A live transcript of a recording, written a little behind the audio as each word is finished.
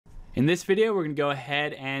In this video, we're going to go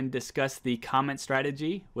ahead and discuss the comment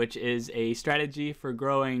strategy, which is a strategy for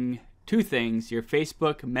growing two things: your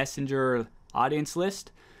Facebook Messenger audience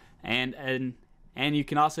list, and you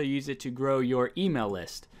can also use it to grow your email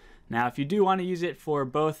list. Now, if you do want to use it for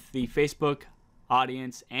both the Facebook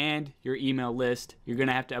audience and your email list, you're going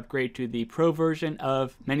to have to upgrade to the pro version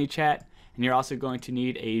of ManyChat, and you're also going to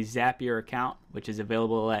need a Zapier account, which is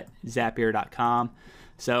available at zapier.com.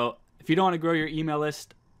 So if you don't want to grow your email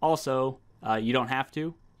list, also, you don't have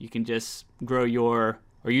to. You can just grow or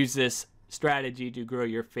use this strategy to grow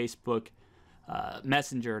your Facebook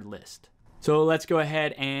Messenger list. So let's go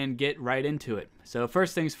ahead and get right into it. So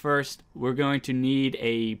first things first, we're going to need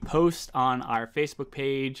a post on our Facebook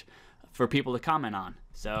page for people to comment on.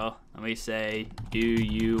 So let me say, do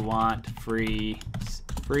you want free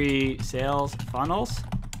sales funnels?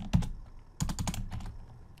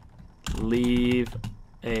 Leave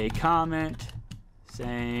a comment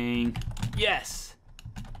saying yes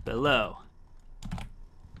below.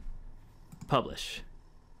 Publish.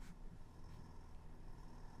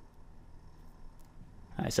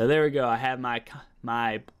 All right, so there we go. I have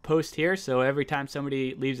my post here. So every time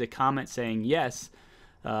somebody leaves a comment saying yes,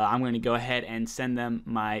 I'm going to go ahead and send them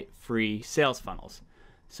my free sales funnels.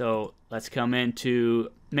 So let's come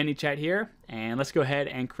into ManyChat here, and let's go ahead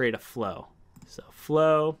and create a flow. So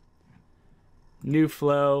flow, new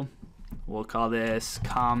flow. We'll call this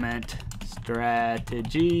comment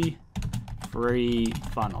strategy free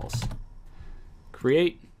funnels.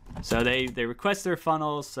 Create. So they request their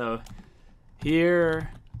funnels. So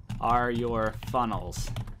here are your funnels.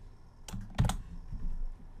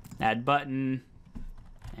 Add button,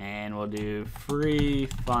 and we'll do free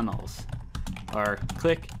funnels, or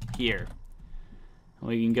click here.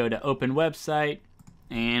 We can go to open website,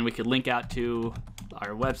 and we could link out to our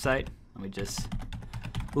website. Let me just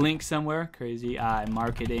link somewhere,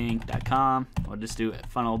 crazyimarketing.com. We'll just do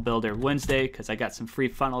Funnel Builder Wednesday because I got some free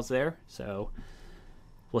funnels there. So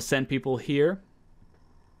we'll send people here.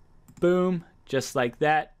 Boom, just like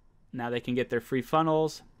that. Now they can get their free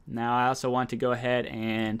funnels. Now I also want to go ahead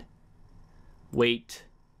and wait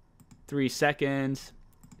 3 seconds,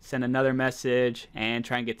 send another message, and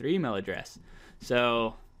try and get their email address.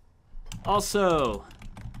 So also,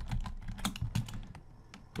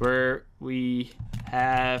 we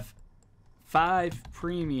have 5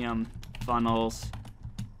 premium funnels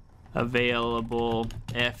available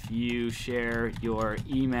if you share your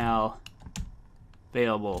email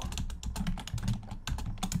available.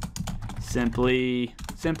 Simply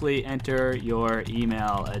enter your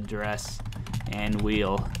email address and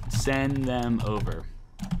we'll send them over.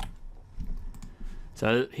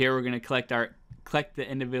 So here we're going to collect the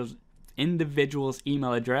individual's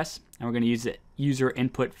email address, and we're going to use the user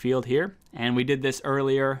input field here. And we did this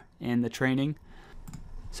earlier in the training,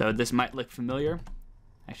 so this might look familiar.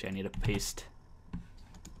 Actually, I need to paste.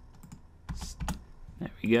 There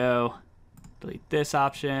we go. Delete this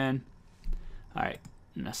option. All right,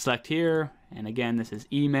 I'm going to select here, and again, this is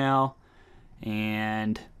email,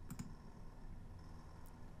 and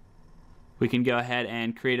we can go ahead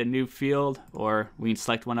and create a new field, or we can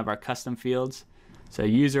select one of our custom fields. So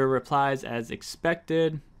user replies as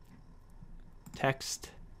expected.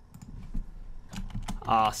 Text.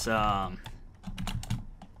 Awesome.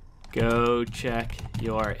 Go check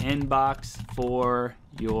your inbox for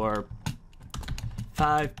your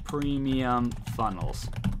 5 premium funnels.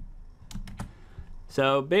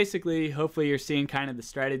 So basically, hopefully you're seeing kind of the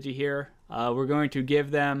strategy here. We're going to give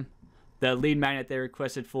them the lead magnet they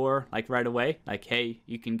requested for, like right away. Like, hey,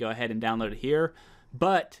 you can go ahead and download it here.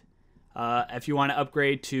 But if you want to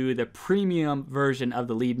upgrade to the premium version of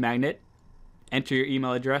the lead magnet, enter your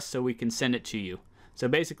email address so we can send it to you. So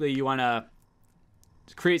basically, you want to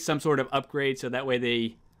create some sort of upgrade so that way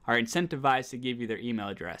they are incentivized to give you their email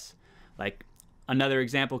address. Like another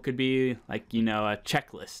example could be like, you know, a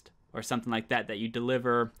checklist or something like that you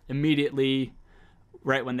deliver immediately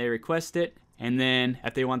right when they request it. And then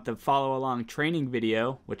if they want the follow along training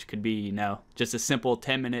video, which could be, you know, just a simple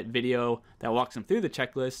 10-minute video that walks them through the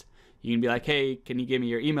checklist, you can be like, hey, can you give me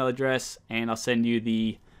your email address, and I'll send you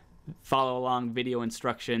the follow along video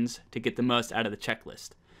instructions to get the most out of the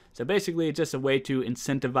checklist. So basically, it's just a way to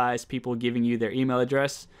incentivize people giving you their email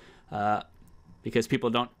address, because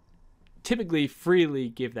people don't typically freely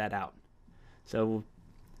give that out. So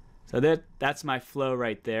that's my flow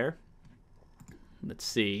right there. Let's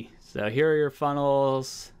see. So here are your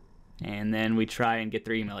funnels, and then we try and get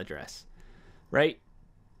their email address. Right?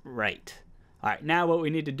 Right. All right, now what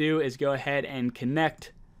we need to do is go ahead and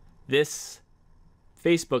connect this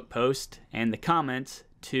Facebook post and the comments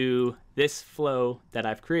to this flow that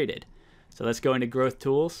I've created. So let's go into Growth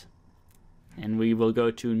Tools, and we will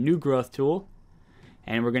go to New Growth Tool,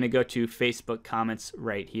 and we're going to go to Facebook Comments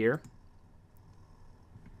right here.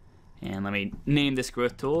 And let me name this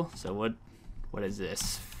growth tool. So what is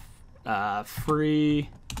this? Free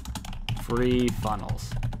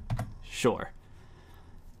funnels. Sure.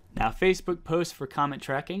 Now Facebook posts for comment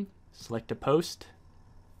tracking. Select a post,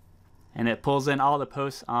 and it pulls in all the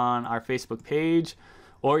posts on our Facebook page.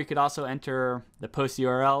 Or you could also enter the post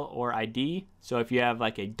URL or ID. So if you have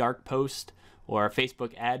like a dark post or a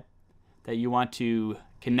Facebook ad that you want to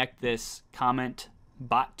connect this comment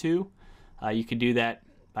bot to, you could do that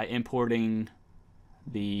by importing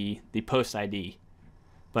the post ID.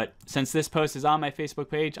 But since this post is on my Facebook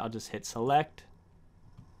page, I'll just hit select.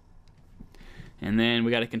 And then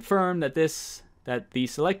we got to confirm that the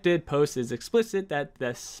selected post is explicit, that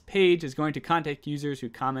this page is going to contact users who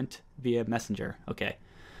comment via Messenger. Okay.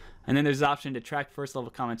 And then there's the option to track first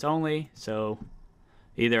level comments only. So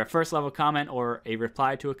either a first level comment or a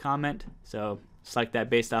reply to a comment. So select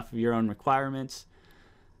that based off of your own requirements.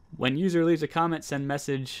 When user leaves a comment, send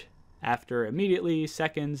message after immediately,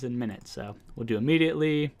 seconds, and minutes. So we'll do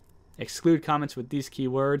immediately. Exclude comments with these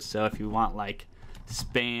keywords. So if you want like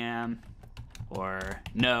spam or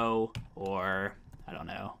no or I don't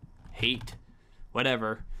know, hate,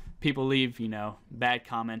 whatever, people leave, bad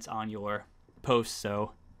comments on your posts.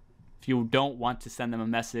 So if you don't want to send them a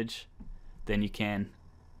message, then you can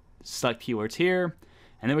select keywords here.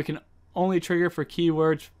 And then we can only trigger for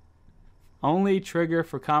comments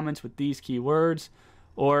with these keywords,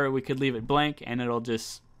 or we could leave it blank and it'll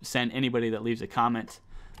just send anybody that leaves a comment.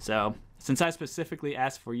 So since I specifically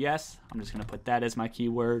asked for yes, I'm just going to put that as my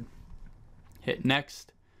keyword. Hit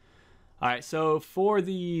next. All right, so for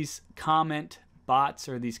these comment bots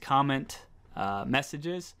or these comment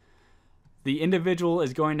messages, the individual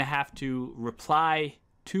is going to have to reply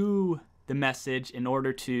to the message in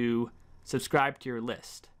order to subscribe to your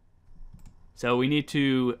list. So we need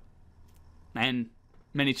to, and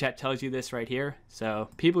ManyChat tells you this right here. So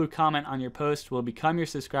people who comment on your post will become your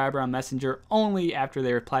subscriber on Messenger only after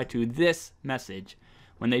they reply to this message.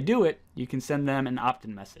 When they do it, you can send them an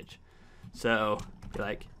opt-in message. So you're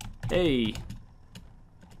like, hey,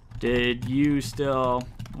 did you still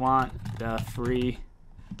want the free,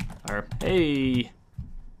 or hey,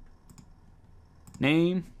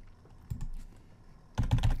 name,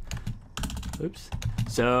 oops,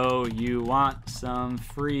 so you want some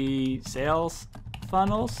free sales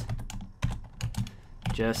funnels?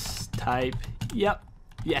 Just type yep,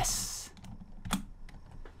 yes.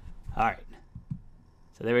 All right,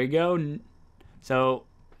 so there we go. So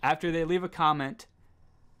after they leave a comment,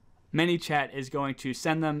 ManyChat is going to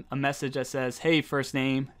send them a message that says, hey, first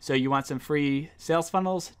name, so you want some free sales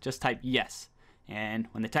funnels? Just type yes. And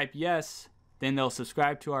when they type yes, then they'll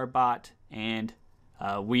subscribe to our bot, and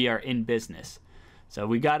we are in business. So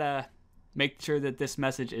we gotta make sure that this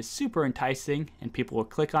message is super enticing and people will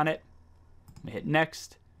click on it. Hit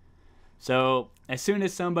next. So as soon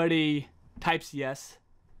as somebody types yes,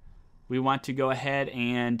 we want to go ahead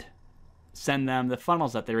and send them the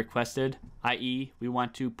funnels that they requested, i.e. we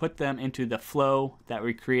want to put them into the flow that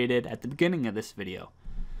we created at the beginning of this video.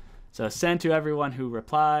 So send to everyone who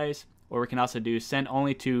replies, or we can also do send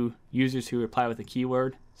only to users who reply with a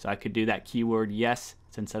keyword. So I could do that keyword yes,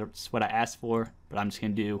 since that's what I asked for, but I'm just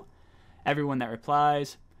going to do everyone that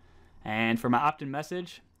replies. And for my opt-in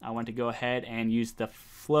message, I want to go ahead and use the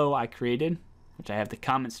flow I created, which I have the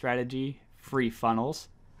comment strategy, free funnels.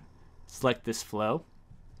 Select this flow.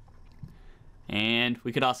 And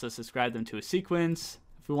we could also subscribe them to a sequence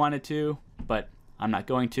if we wanted to, but I'm not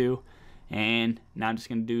going to. And now I'm just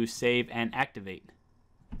going to do save and activate.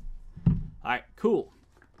 All right, cool.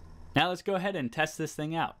 Now let's go ahead and test this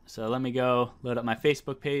thing out. So let me go load up my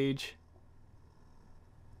Facebook page.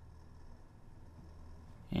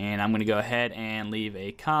 And I'm going to go ahead and leave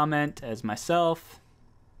a comment as myself.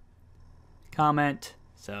 Comment.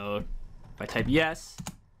 So if I type yes,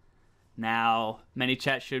 now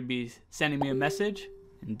ManyChat should be sending me a message.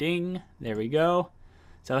 And ding, there we go.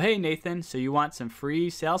 So hey Nathan, so you want some free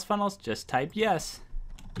sales funnels? Just type yes.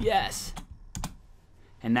 Yes.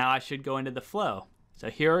 And now I should go into the flow. So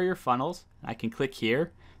here are your funnels. I can click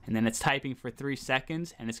here, and then it's typing for 3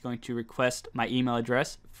 seconds, and it's going to request my email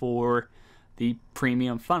address for the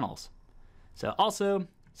premium funnels. So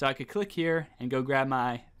I could click here and go grab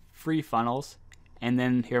my free funnels, and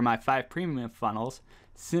then here are my 5 premium funnels.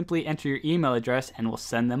 Simply enter your email address and we'll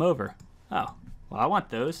send them over. Oh, well, I want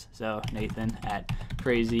those. So Nathan at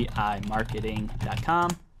crazyimarketing.com.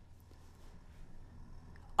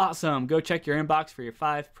 Awesome. Go check your inbox for your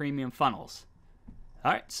 5 premium funnels.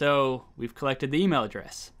 All right, so we've collected the email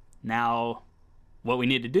address. Now what we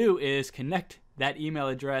need to do is connect that email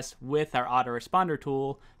address with our autoresponder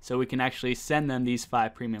tool so we can actually send them these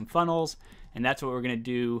 5 premium funnels, and that's what we're going to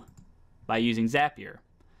do by using Zapier.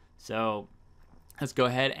 So let's go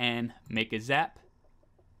ahead and make a Zap,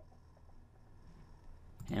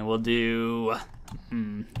 and we'll do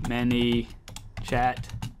ManyChat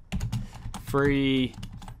free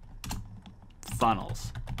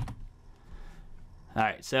funnels. All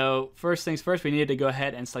right, so first things first, we need to go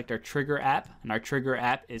ahead and select our trigger app, and our trigger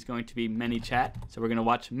app is going to be ManyChat. So we're going to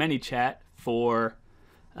watch ManyChat for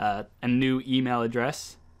a new email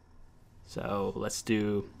address. So let's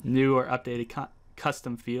do new or updated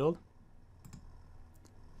custom field.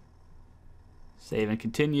 Save and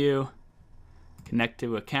continue. Connect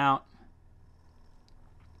to account.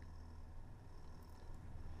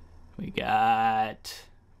 We got,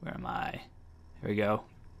 where am I? Here we go.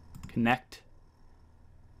 Connect.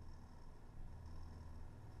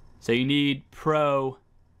 So you need Pro,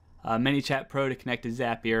 ManyChat Pro to connect to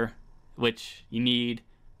Zapier, which you need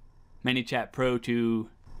ManyChat Pro to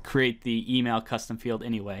create the email custom field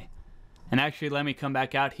anyway. And actually, let me come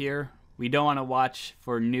back out here. We don't want to watch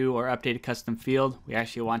for new or updated custom field. We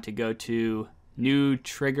actually want to go to new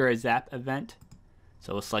trigger a Zap event.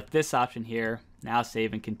 So we'll select this option here. Now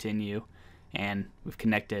save and continue. And we've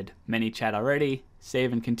connected ManyChat already.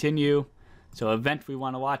 Save and continue. So event we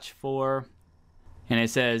want to watch for. And it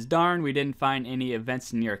says, darn, we didn't find any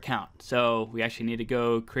events in your account. So we actually need to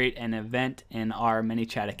go create an event in our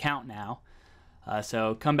ManyChat account now.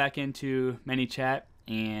 So come back into ManyChat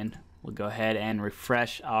and we'll go ahead and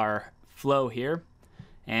refresh our flow here.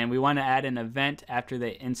 And we want to add an event after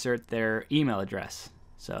they insert their email address.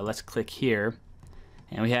 So let's click here.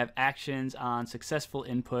 And we have actions on successful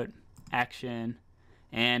input, action.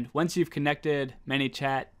 And once you've connected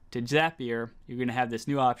ManyChat to Zapier, you're going to have this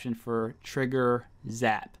new option for trigger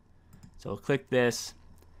Zap. So we'll click this,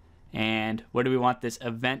 and what do we want this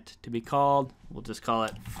event to be called? We'll just call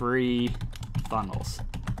it free funnels.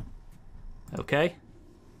 Okay.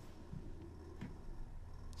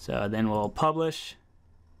 So then we'll publish.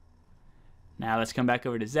 Now let's come back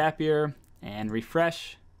over to Zapier and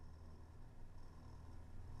refresh.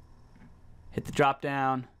 Hit the drop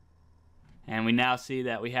down. And we now see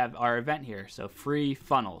that we have our event here. So free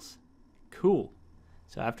funnels. Cool.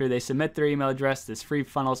 So after they submit their email address, this free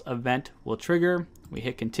funnels event will trigger. We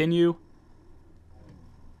hit continue.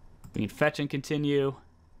 We can fetch and continue.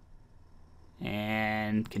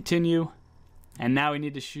 And continue. And now we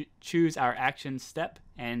need to choose our action step.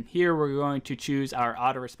 And here we're going to choose our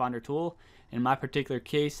autoresponder tool. In my particular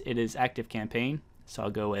case, it is ActiveCampaign. So I'll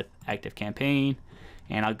go with ActiveCampaign.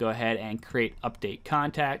 And I'll go ahead and create update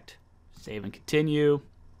contact. Save and continue.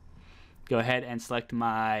 Go ahead and select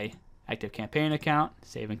my ActiveCampaign account.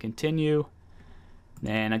 Save and continue.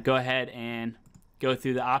 Then I go ahead and go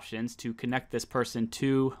through the options to connect this person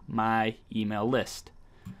to my email list.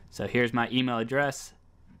 So here's my email address.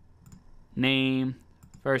 Name,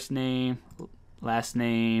 first name, last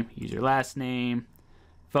name, user last name,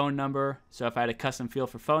 phone number. So if I had a custom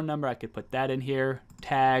field for phone number, I could put that in here.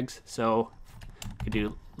 Tags. So I could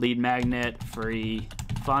do lead magnet, free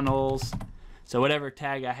funnels. So whatever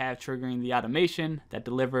tag I have triggering the automation that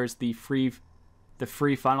delivers the free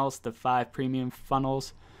funnels, the 5 premium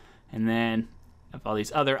funnels. And then I have all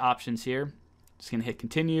these other options here. Just gonna hit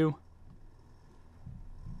continue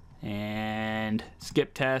and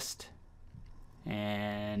skip test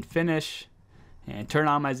and finish and turn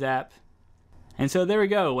on my Zap. And so there we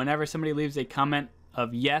go. Whenever somebody leaves a comment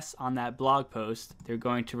of yes on that blog post, they're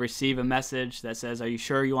going to receive a message that says, are you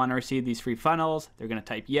sure you want to receive these free funnels? They're going to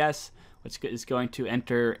type yes, which is going to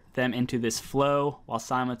enter them into this flow while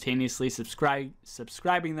simultaneously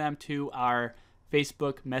subscribing them to our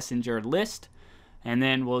Facebook Messenger list. And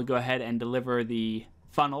then we'll go ahead and deliver the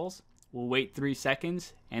funnels. We'll wait 3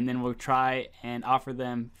 seconds, and then we'll try and offer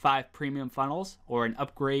them 5 premium funnels or an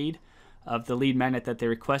upgrade of the lead magnet that they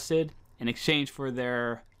requested in exchange for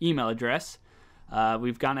their email address.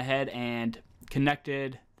 We've gone ahead and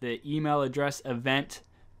connected the email address event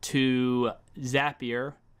to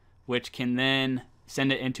Zapier, which can then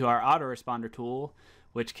send it into our autoresponder tool,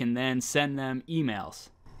 which can then send them emails.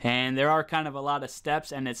 And there are kind of a lot of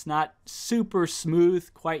steps, and it's not super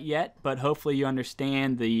smooth quite yet, but hopefully you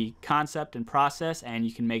understand the concept and process and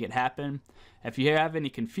you can make it happen. If you have any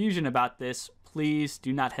confusion about this, please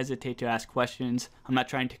do not hesitate to ask questions. I'm not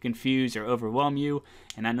trying to confuse or overwhelm you,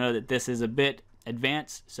 and I know that this is a bit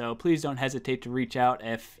advanced, so please don't hesitate to reach out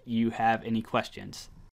if you have any questions.